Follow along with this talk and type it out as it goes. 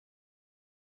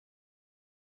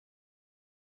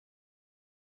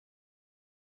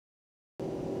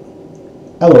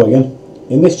Hello again.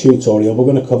 In this tutorial we're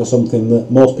going to cover something that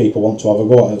most people want to have a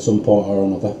go at some point or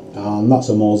another, and that's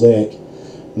a mosaic.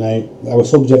 Now our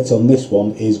subject on this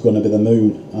one is going to be the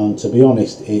moon, and to be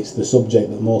honest it's the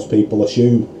subject that most people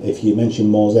assume if you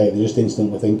mention mosaic they just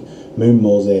instantly think moon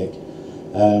mosaic.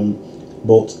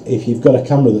 But if you've got a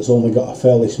camera that's only got a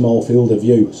fairly small field of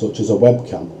view, such as a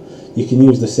webcam, you can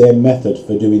use the same method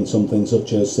for doing something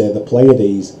such as, say, the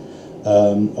Pleiades.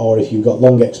 Or if you've got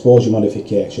long exposure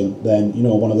modification, then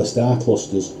one of the star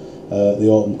clusters, the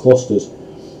autumn clusters.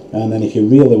 And then if you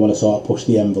really want to sort of push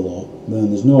the envelope, then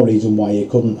there's no reason why you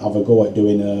couldn't have a go at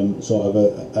doing sort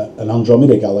of an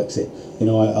Andromeda galaxy, a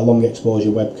long exposure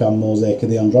webcam mosaic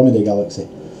of the Andromeda galaxy.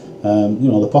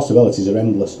 The possibilities are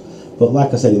endless. But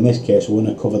like I said, in this case we're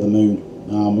going to cover the moon.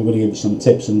 We're going to give you some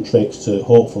tips and tricks to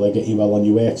hopefully get you well on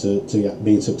your way to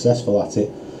being successful at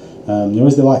it.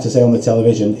 As they like to say on the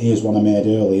television, here's one I made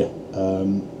earlier,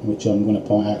 which I'm going to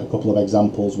point out a couple of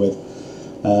examples with.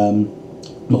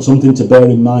 But something to bear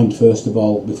in mind first of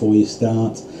all before you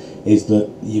start is that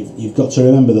you've got to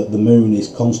remember that the moon is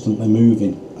constantly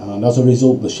moving, and as a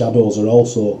result the shadows are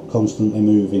also constantly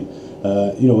moving.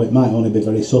 It might only be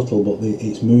very subtle, but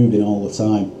it's moving all the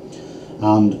time,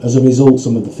 and as a result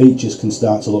some of the features can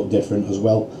start to look different as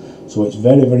well. So it's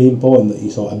very, very important that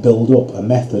you sort of build up a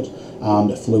method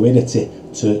and a fluidity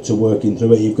to working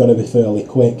through it. You've got to be fairly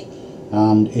quick,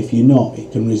 and if you're not,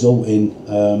 it can result in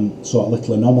sort of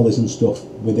little anomalies and stuff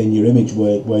within your image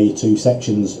where your two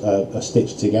sections are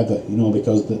stitched together,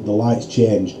 because the light's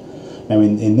changed. Now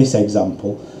in this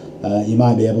example, you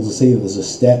might be able to see that there's a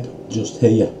step just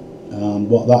here, and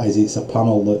what that is, it's a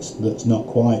panel that's not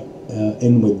quite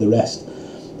in with the rest.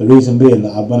 The reason being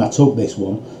that when I took this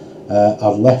one,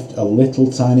 I've left a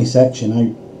little tiny section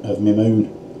out of my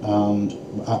moon, and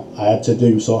I had to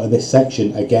do sort of this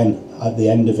section again at the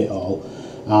end of it all,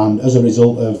 and as a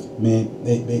result of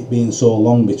it being so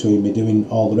long between me doing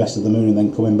all the rest of the moon and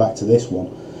then coming back to this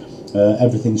one,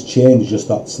 everything's changed just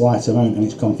that slight amount, and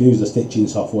it's confused the stitching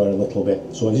software a little bit.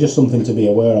 So it's just something to be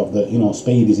aware of, that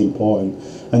speed is important,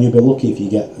 and you'll be lucky if you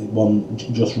get one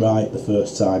just right the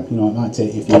first time. It might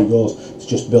take you a few goes to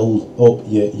just build up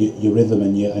your rhythm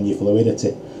and your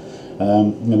fluidity.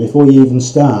 Before you even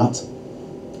start,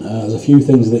 there's a few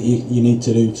things that you need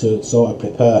to do to sort of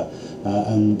prepare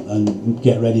and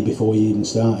get ready before you even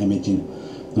start imaging.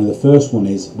 Now the first one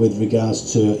is with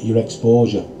regards to your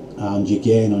exposure and your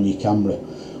gain on your camera.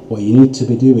 What you need to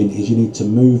be doing is you need to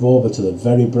move over to the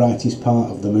very brightest part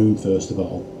of the moon first of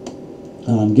all,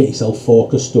 and get yourself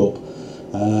focused up,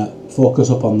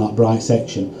 focus up on that bright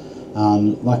section,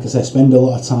 and like I say, spend a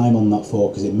lot of time on that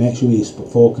focusing. Make sure you're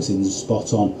focusing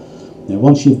spot on. Now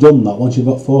once you've done that, once you've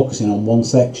got focusing on one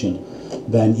section,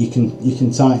 then you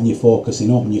can tighten your focusing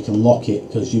up and you can lock it,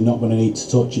 because you're not going to need to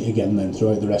touch it again then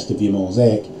throughout the rest of your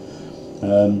mosaic.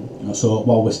 So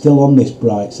while we're still on this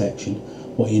bright section,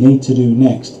 what you need to do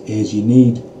next is you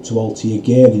need to alter your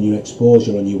gain and your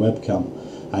exposure on your webcam,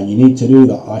 and you need to do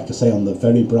that, like I say, on the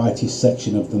very brightest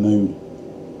section of the moon.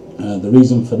 The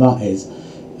reason for that is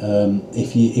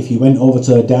if you went over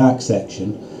to a dark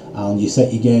section and you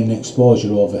set your gain and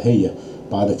exposure over here,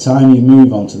 by the time you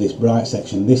move on to this bright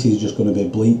section, this is just going to be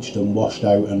bleached and washed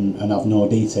out and have no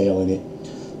detail in it.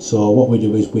 So what we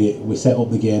do is we set up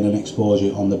the gain and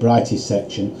exposure on the brightest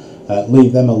section,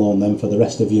 leave them alone then for the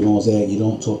rest of your mosaic. You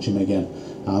don't touch them again,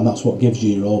 and that's what gives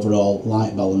you your overall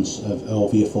light balance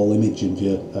over your full image of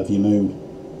your moon.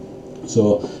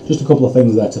 So just a couple of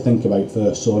things there to think about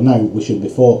first. So now we should be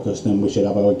focused and we should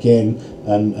have our gain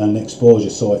and exposure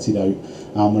sorted out,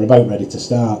 and we're about ready to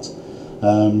start.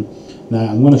 Now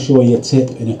I'm going to show you a tip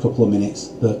in a couple of minutes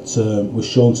that was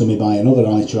shown to me by another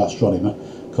amateur astronomer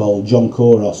called John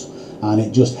Koros, and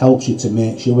it just helps you to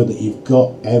make sure that you've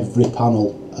got every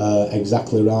panel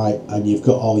exactly right, and you've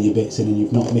got all your bits in and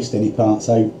you've not missed any parts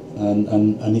out,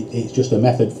 and it's just a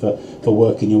method for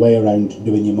working your way around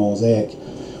doing your mosaic.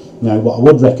 Now what I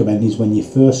would recommend is when you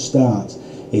first start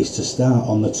is to start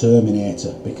on the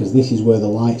terminator, because this is where the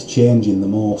light's changing the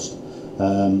most,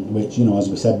 which as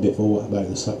we said before about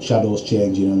the shadows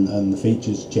changing and the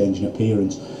features changing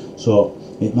appearance. So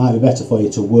it might be better for you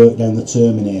to work down the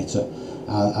terminator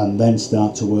and then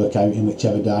start to work out in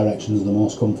whichever direction is the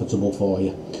most comfortable for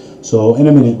you. So in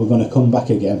a minute we're going to come back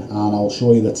again and I'll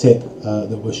show you the tip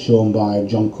that was shown by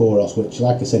John Koros, which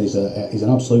like I said is an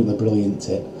absolutely brilliant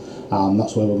tip, and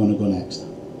that's where we're going to go next.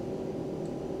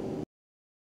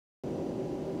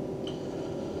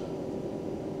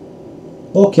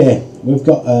 Okay, we've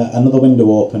got another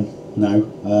window open now,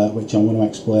 which I'm going to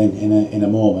explain in a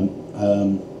moment,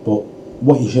 but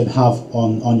what you should have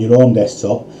on your own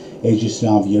desktop is you should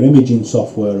have your imaging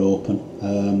software open,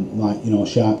 like, you know,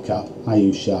 SharpCap. I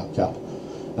use SharpCap,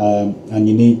 and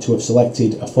you need to have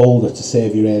selected a folder to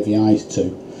save your AVIs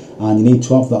to, and you need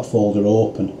to have that folder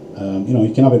open. You know,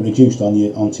 you can have it reduced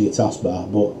onto your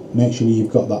taskbar, but make sure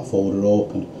you've got that folder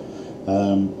open.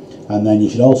 And then you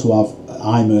should also have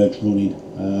iMerge running,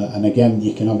 and again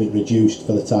you can have it reduced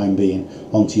for the time being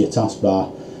onto your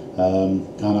taskbar,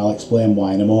 and I'll explain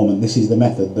why in a moment. This is the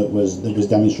method that was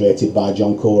demonstrated by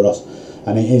John Koros,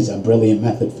 and it is a brilliant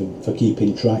method for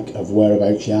keeping track of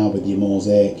whereabouts you are with your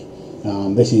mosaic.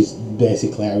 This is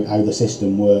basically how the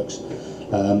system works.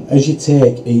 As you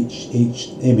take each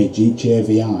image, each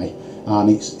AVI, and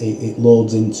it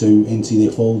loads into the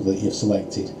folder that you've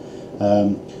selected,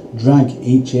 drag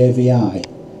each AVI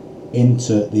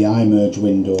into the iMerge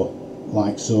window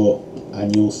like so,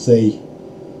 and you'll see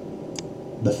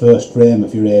the first frame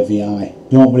of your AVI.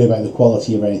 Don't worry about the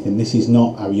quality of anything. This is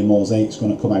not how your mosaic's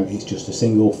going to come out. It's just a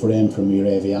single frame from your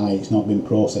AVI. It's not been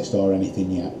processed or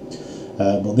anything yet.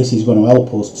 But this is going to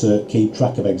help us to keep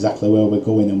track of exactly where we're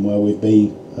going and where we've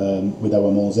been with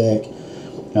our mosaic.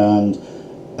 And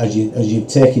as you've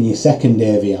taken your second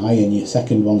AVI and your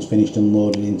second one's finished and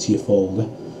loaded into your folder,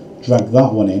 drag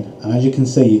that one in, and as you can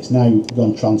see, it's now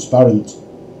gone transparent,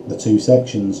 the two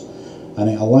sections, and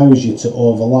it allows you to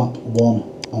overlap one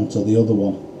onto the other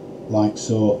one like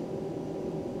so.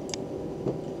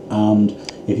 And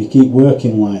if you keep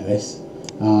working like this,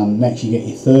 and next you get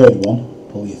your third one,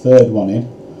 pull your third one in,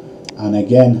 and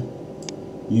again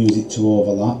use it to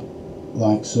overlap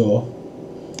like so,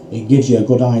 it gives you a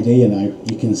good idea now.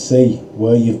 You can see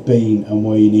where you've been and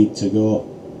where you need to go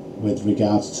with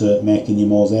regards to making your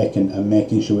mosaic and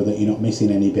making sure that you're not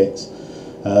missing any bits.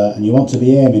 And you want to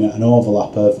be aiming at an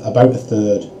overlap of about a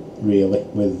third really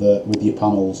with your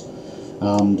panels.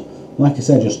 And like I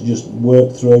said, just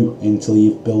work through until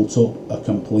you've built up a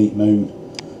complete moon.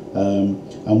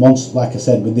 And once, like I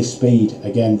said, with this speed,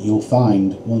 again, you'll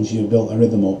find once you've built a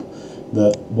rhythm up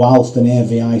that whilst an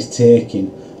AVI is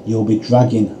taking, you'll be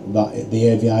dragging the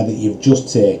AVI that you've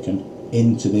just taken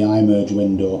into the iMerge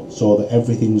window so that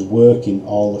everything's working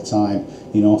all the time.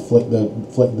 You know, flick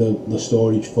the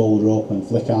storage folder open,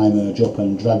 flick iMerge up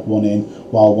and drag one in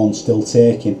while one's still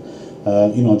taking.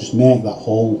 You know, just make the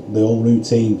whole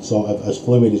routine sort of as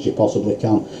fluid as you possibly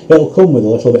can. It'll come with a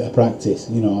little bit of practice,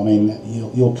 you know. I mean,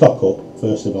 you'll cock up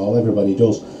first of all, everybody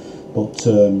does, but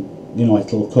you know,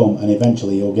 it'll come, and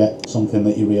eventually you'll get something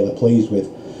that you're really pleased with.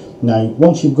 Now,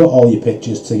 once you've got all your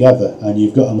pictures together and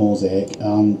you've got a mosaic,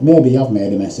 and maybe you've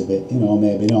made a mess of it, you know,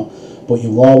 maybe not, but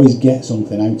you'll always get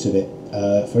something out of it.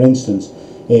 For instance,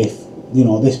 if, you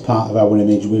know, this part of our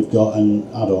image we've got, and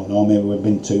I don't know, maybe we've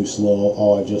been too slow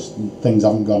or just things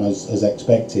haven't gone as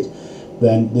expected,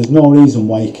 then there's no reason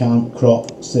why you can't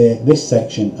crop, say, this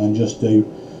section and just do,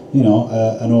 you know,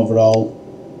 an overall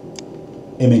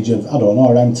image of, I don't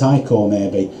know, around Tycho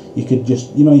maybe. You could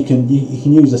just, you know, you can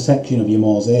use a section of your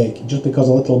mosaic. Just because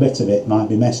a little bit of it might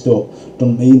be messed up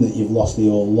doesn't mean that you've lost the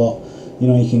whole lot. You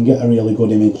know, you can get a really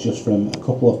good image just from a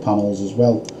couple of panels as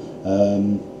well.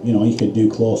 You know, you could do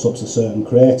close-ups of certain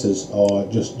craters or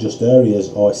just areas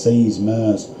or seas,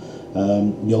 mares.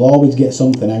 You'll always get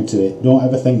something out of it. Don't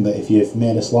ever think that if you've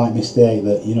made a slight mistake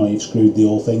that, you know, you've screwed the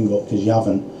whole thing up, because you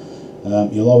haven't.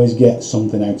 You'll always get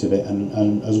something out of it,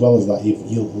 and as well as that,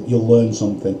 you'll learn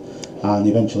something, and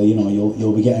eventually, you know,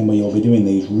 you'll be getting where you'll be doing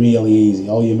these really easy.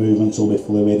 All your movements will be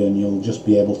fluid, and you'll just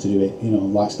be able to do it, you know,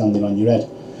 like standing on your head.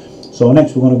 So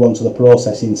next we're going to go on to the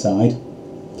processing side,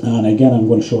 and again I'm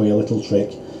going to show you a little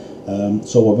trick.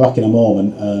 So we're back in a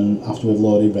moment, and after we've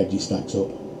loaded Registacks up.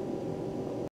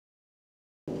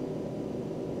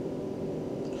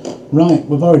 Right,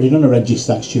 we've already done a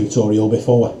Registacks tutorial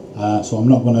before, so I'm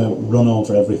not going to run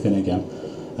over everything again.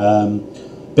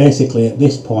 Basically at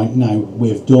this point now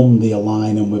we've done the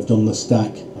align and we've done the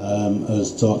stack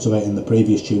as talked about in the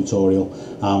previous tutorial,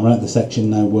 and we're at the section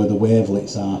now where the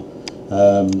wavelets are.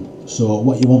 So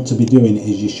what you want to be doing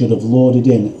is you should have loaded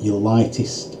in your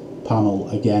lightest panel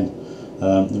again.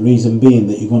 The reason being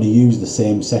that you're going to use the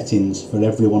same settings for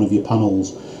every one of your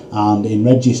panels, and in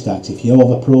Registacks, if you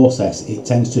over process, it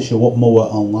tends to show up more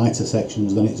on lighter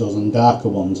sections than it does on darker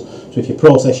ones. So if you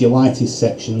process your lightest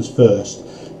sections first,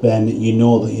 then you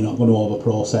know that you're not going to over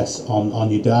process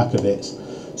on your darker bits.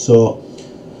 So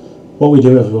what we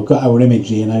do is we've got our image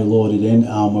here now loaded in,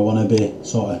 and we want to be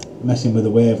sort of messing with the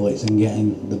wavelets and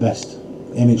getting the best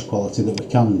image quality that we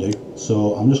can do.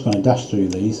 So I'm just going to dash through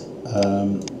these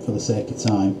for the sake of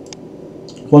time.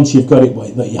 Once you've got it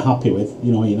that you're happy with,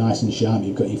 you know, you're nice and sharp,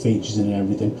 you've got your features in and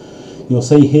everything, you'll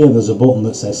see here there's a button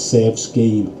that says Save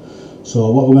Scheme.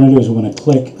 So what we're going to do is we're going to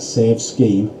click Save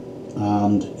Scheme,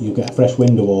 and you'll get a fresh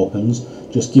window opens.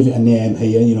 Just give it a name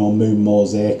here, you know, Moon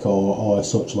Mosaic or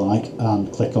such like,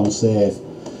 and click on Save.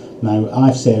 Now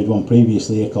I've saved one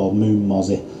previously here called Moon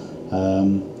Mosey,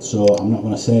 so I'm not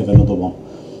going to save another one.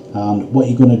 And what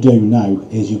you're going to do now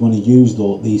is you're going to use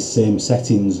these same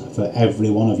settings for every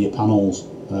one of your panels.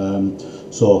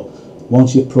 So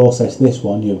once you've processed this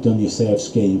one, you've done your Save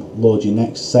Scheme, load your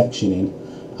next section in,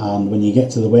 and when you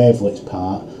get to the wavelets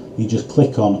part, you just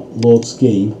click on Load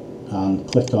Scheme and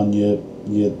click on your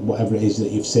whatever it is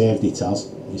that you've saved it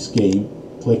as, your scheme,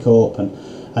 click Open,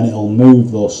 and it'll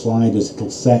move those sliders, it'll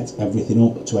set everything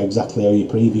up to exactly how your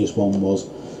previous one was.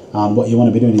 And what you want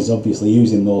to be doing is obviously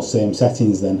using those same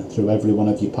settings then through every one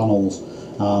of your panels,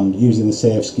 and using the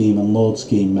Save Scheme and Load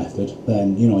Scheme method,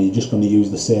 then you know you're just going to use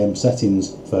the same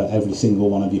settings for every single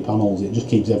one of your panels. It just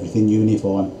keeps everything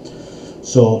uniform.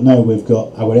 So now we've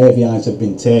got our AVIs have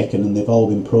been taken and they've all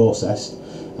been processed,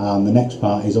 and the next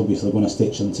part is obviously going to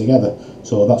stitch them together.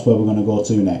 So that's where we're going to go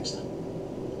to next.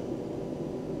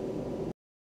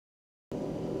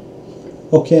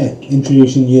 Okay,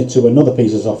 introducing you to another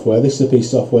piece of software. This is a piece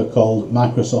of software called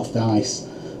Microsoft Ice.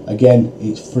 Again,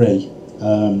 it's free,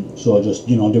 so just,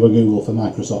 you know, do a Google for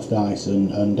Microsoft Ice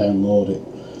and download it.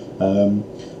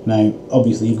 Now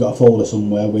obviously you've got a folder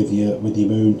somewhere with your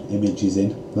moon images in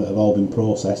that have all been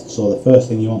processed, so the first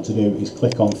thing you want to do is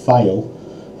click on File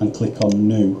and click on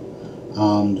New,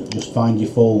 and just find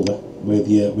your folder with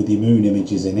your moon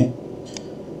images in it,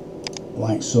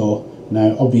 like so.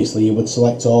 Now obviously you would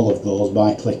select all of those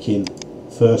by clicking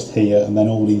first here and then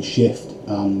holding Shift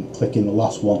and clicking the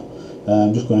last one.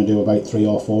 I'm just going to do about 3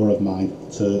 or 4 of mine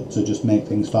to just make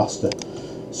things faster.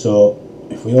 So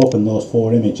if we open those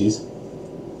 4 images,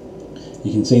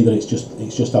 you can see that it's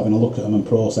just having a look at them and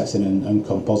processing and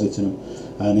compositing them,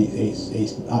 and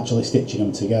it's actually stitching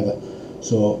them together.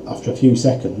 So after a few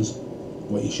seconds,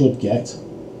 what you should get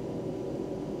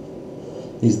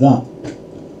is that.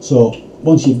 So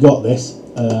once you've got this,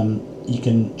 you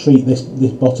can treat this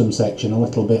bottom section a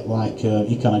little bit like your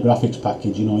kind of graphics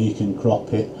package. You know, you can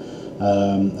crop it,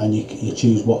 and you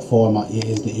choose what format it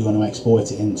is that you're going to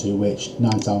export it into, which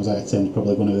 9 times out of 10 is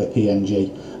probably going to be a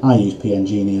PNG. I use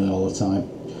PNG nearly all the time.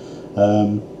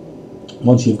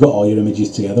 Once you've got all your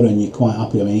images together and you're quite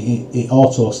happy, I mean, it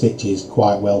auto stitches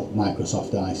quite well,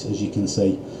 Microsoft Ice, as you can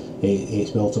see.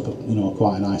 It's built up, you know,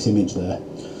 quite a nice image there.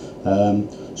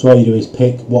 So all you do is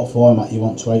pick what format you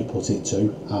want to output it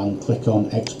to and click on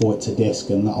Export to Disk,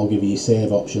 and that'll give you your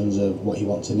save options of what you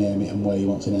want to name it and where you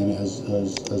want to name it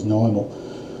as normal.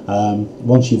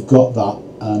 Once you've got that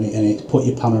and it's put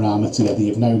your panorama together,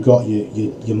 you've now got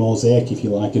your mosaic, if you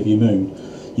like, of your moon.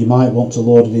 You might want to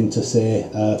load it into, say,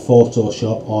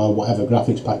 Photoshop or whatever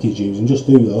graphics package you use, and just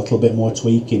do a little bit more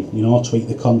tweaking, you know, tweak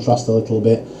the contrast a little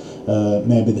bit,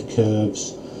 maybe the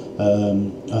curves,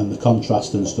 and the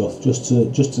contrast and stuff, just to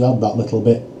add that little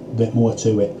bit more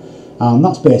to it. And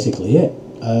that's basically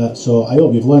it. So I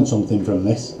hope you've learned something from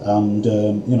this, and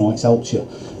you know, it's helped you,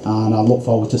 and I look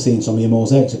forward to seeing some of your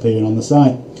mosaics appearing on the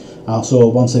site. So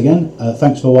once again,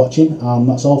 thanks for watching, and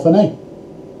that's all for now.